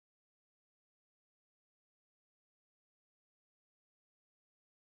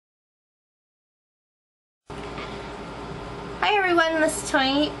Hi everyone, this is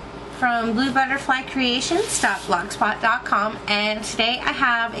Tony from Blue Butterfly Creations.blogspot.com, and today I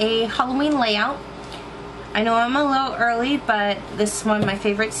have a Halloween layout. I know I'm a little early, but this is one of my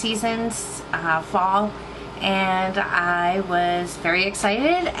favorite seasons, fall, and I was very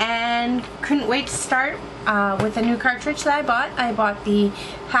excited and couldn't wait to start with a new cartridge that I bought. I bought the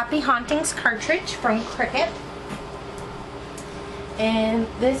Happy Haunting Cartridge from Cricut. And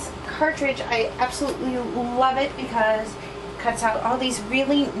this cartridge, I absolutely love it because it cuts out all these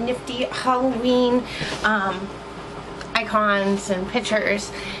really nifty Halloween icons and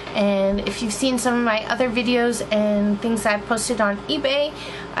pictures. And if you've seen some of my other videos and things that I've posted on eBay,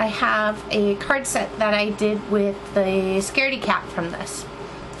 I have a card set that I did with the Scaredy Cat from this.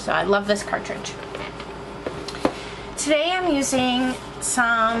 So I love this cartridge. Today I'm using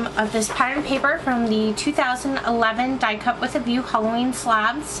some of this pattern paper from the 2011 Die Cut with a View Halloween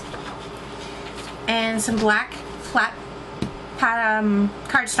slabs and some black flat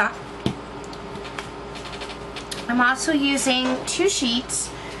cardstock. I'm also using 2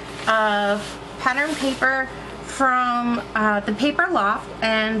 sheets of pattern paper from the Paper Loft,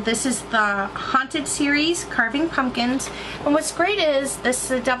 and this is the Haunted series, Carving Pumpkins. And what's great is this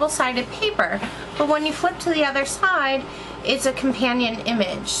is a double-sided paper, but when you flip to the other side, it's a companion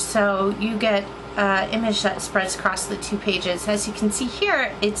image, so you get an image that spreads across the 2 pages. As you can see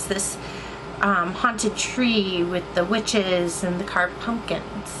here, it's this haunted tree with the witches and the carved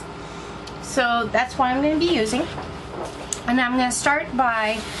pumpkins. So that's what I'm going to be using. And I'm going to start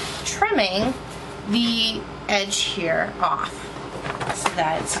by trimming the edge here off so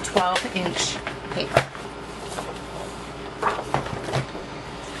that it's a 12-inch paper. I'm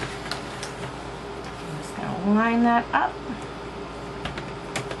just going to line that up,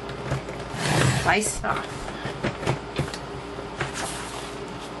 slice it off.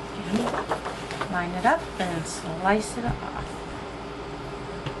 Again, line it up and slice it off.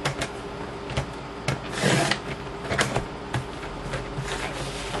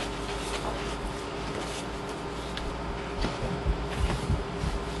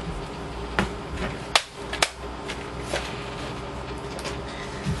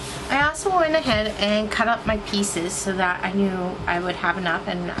 I also went ahead and cut up my pieces so that I knew I would have enough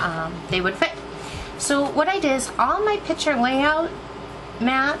and they would fit. So what I did is all my picture layout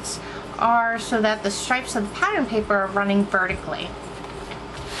mats are so that the stripes of the pattern paper are running vertically.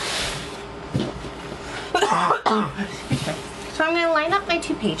 So I'm going to line up my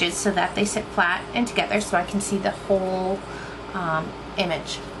 2 pages so that they sit flat and together so I can see the whole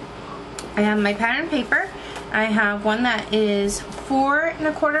image. I have my pattern paper. I have one that is 4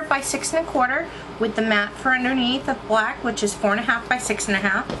 1/4 by 6 1/4 with the mat for underneath of black, which is 4 1/2 by 6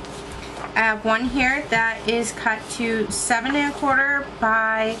 1/2. I have one here that is cut to 7 1/4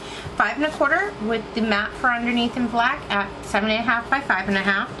 by 5 1/4 with the mat for underneath in black at 7 1/2 by 5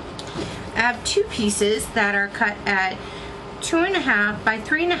 1/2. I have 2 pieces that are cut at 2 1/2 by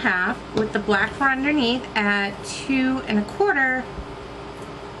 3 1/2 with the black for underneath at 2 3/4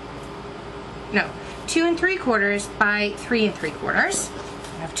 by 3 3/4.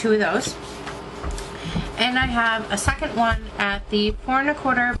 I have 2 of those. And I have a second one at the 4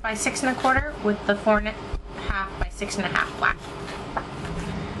 1/4 by 6 1/4 with the 4 1/2 by 6 1/2 black.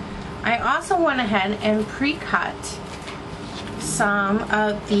 I also went ahead and pre-cut some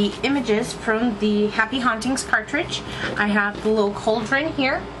of the images from the Happy Haunting Cartridge. I have the little cauldron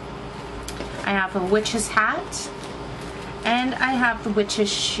here. I have a witch's hat. And I have the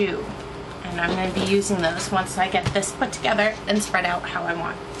witch's shoe. And I'm going to be using those once I get this put together and spread out how I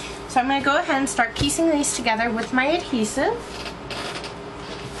want. So I'm going to go ahead and start piecing these together with my adhesive.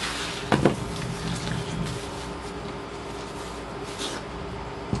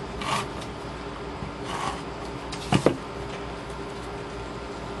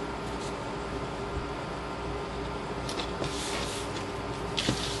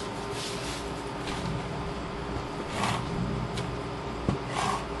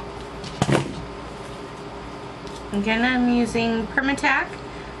 Again, I'm using Permatac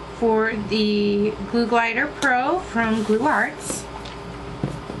for the Glue Glider Pro from Glue Arts.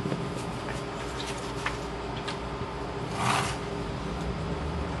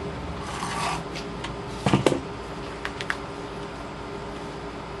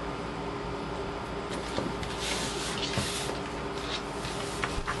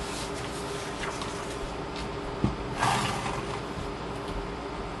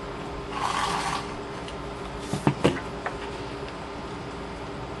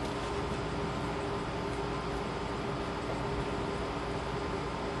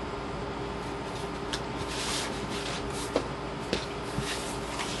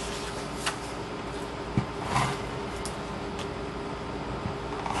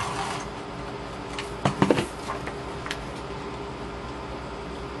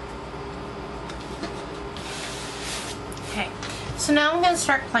 So now I'm going to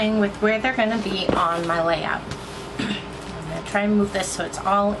start playing with where they're going to be on my layout. I'm going to try and move this so it's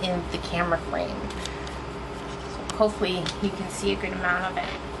all in the camera frame. So hopefully you can see a good amount of it.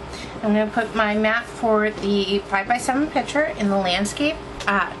 I'm going to put my mat for the 5x7 picture in the landscape,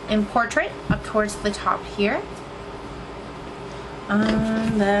 in portrait, up towards the top here.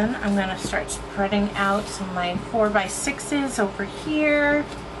 And then I'm going to start spreading out some of my 4x6s over here.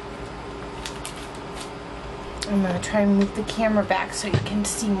 I'm going to try and move the camera back so you can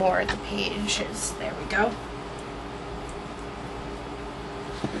see more of the pages. There we go.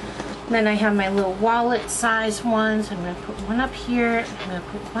 Then I have my little wallet size ones. I'm going to put one up here. I'm going to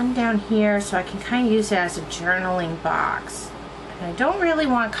put one down here so I can kind of use it as a journaling box. And I don't really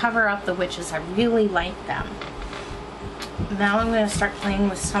want to cover up the witches. I really like them. Now I'm going to start playing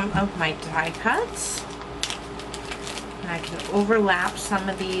with some of my die cuts. And I can overlap some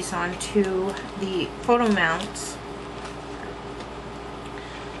of these onto the photo mounts.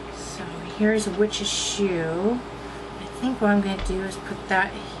 So here's a witch's shoe. I think what I'm going to do is put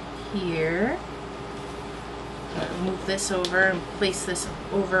that here. I'm going to move this over and place this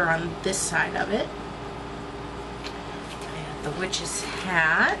over on this side of it. I have the witch's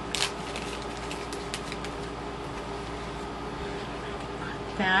hat.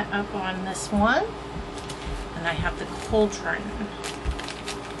 Put that up on this one. And I have the cauldron.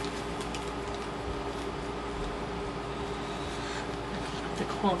 Put the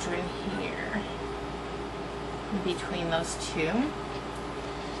cauldron here, in between those two.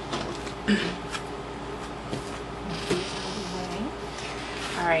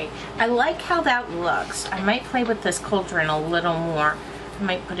 Alright, I like how that looks. I might play with this cauldron a little more. I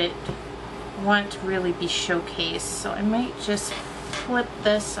might put it, I want it to really be showcased, so I might just flip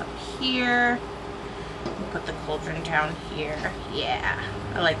this up here. Put the cauldron down here. Yeah,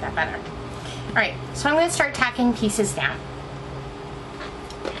 I like that better. Alright, so I'm going to start tacking pieces down.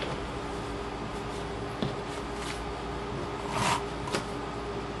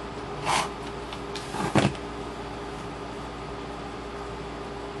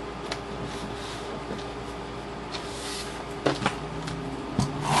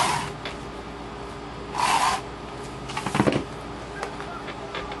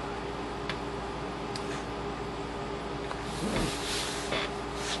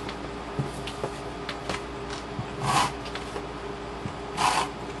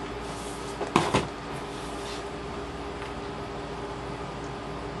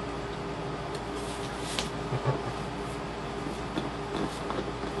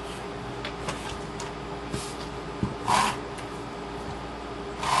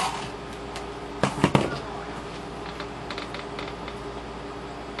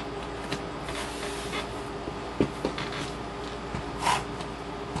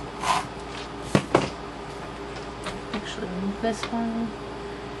 This one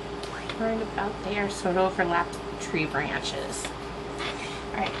right about there so it overlaps the tree branches.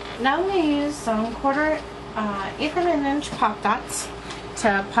 Alright, now I'm going to use some 1/4 1/8 of an inch pop dots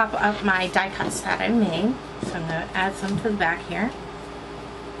to pop up my die cuts that I made. So I'm going to add some to the back here.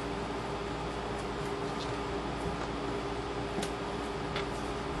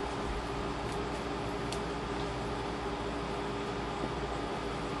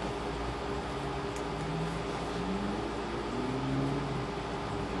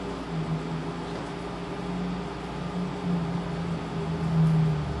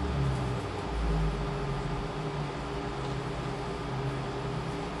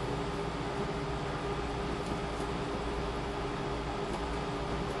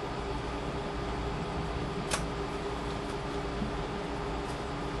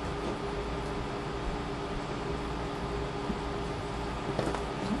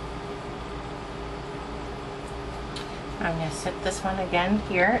 I'm going to set this one again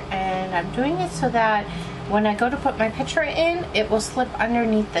here, and I'm doing it so that when I go to put my picture in, it will slip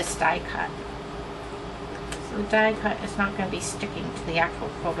underneath this die cut. So the die cut is not going to be sticking to the actual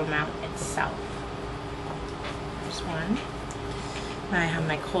photo mount itself. There's one. I have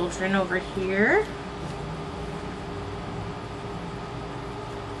my cauldron over here.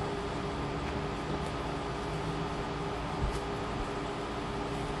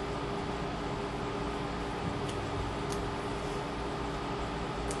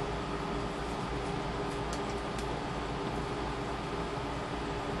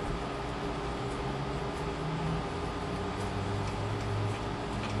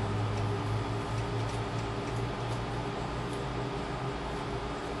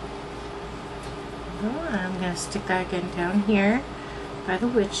 I'm going to stick that again down here by the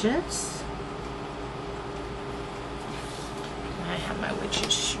witches. I have my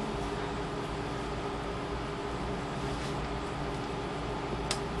witch's shoe.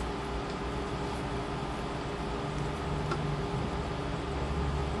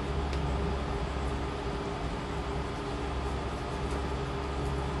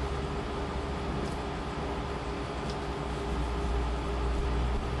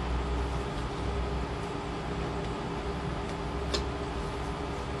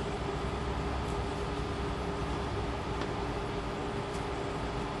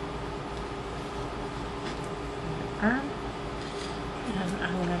 And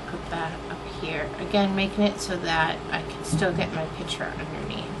I'm going to put that up here. Again, making it so that I can still get my picture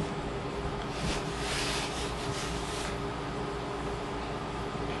underneath.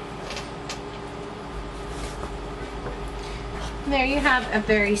 There you have a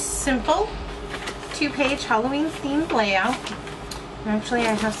very simple 2-page Halloween themed layout. Actually,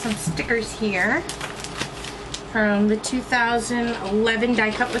 I have some stickers here from the 2011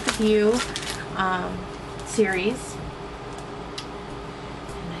 Die Cut with a View series.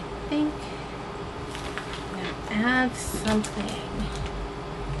 And I think I'm going to add something.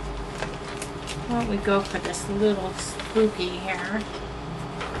 Why don't we go for this little spooky here?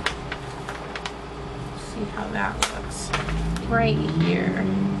 See how that looks. Right here.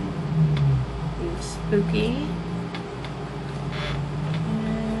 Do spooky.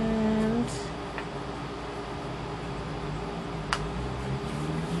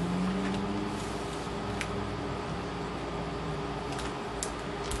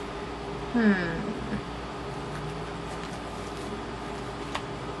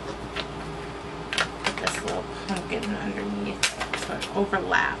 Put this little pumpkin underneath so it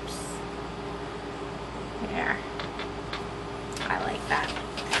overlaps. There. I like that.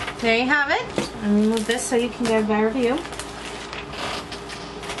 There you have it. I'll remove this so you can get a better view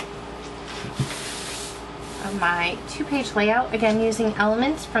of my 2-page layout. Again, using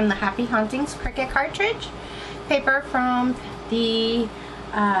elements from the Happy Haunting Cricut Cartridge, paper from the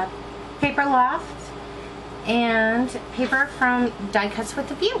Paper Loft, and paper from Die Cuts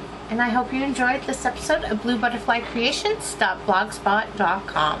with a View. And I hope you enjoyed this episode of Blue Butterfly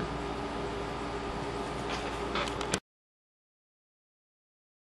Creations.blogspot.com.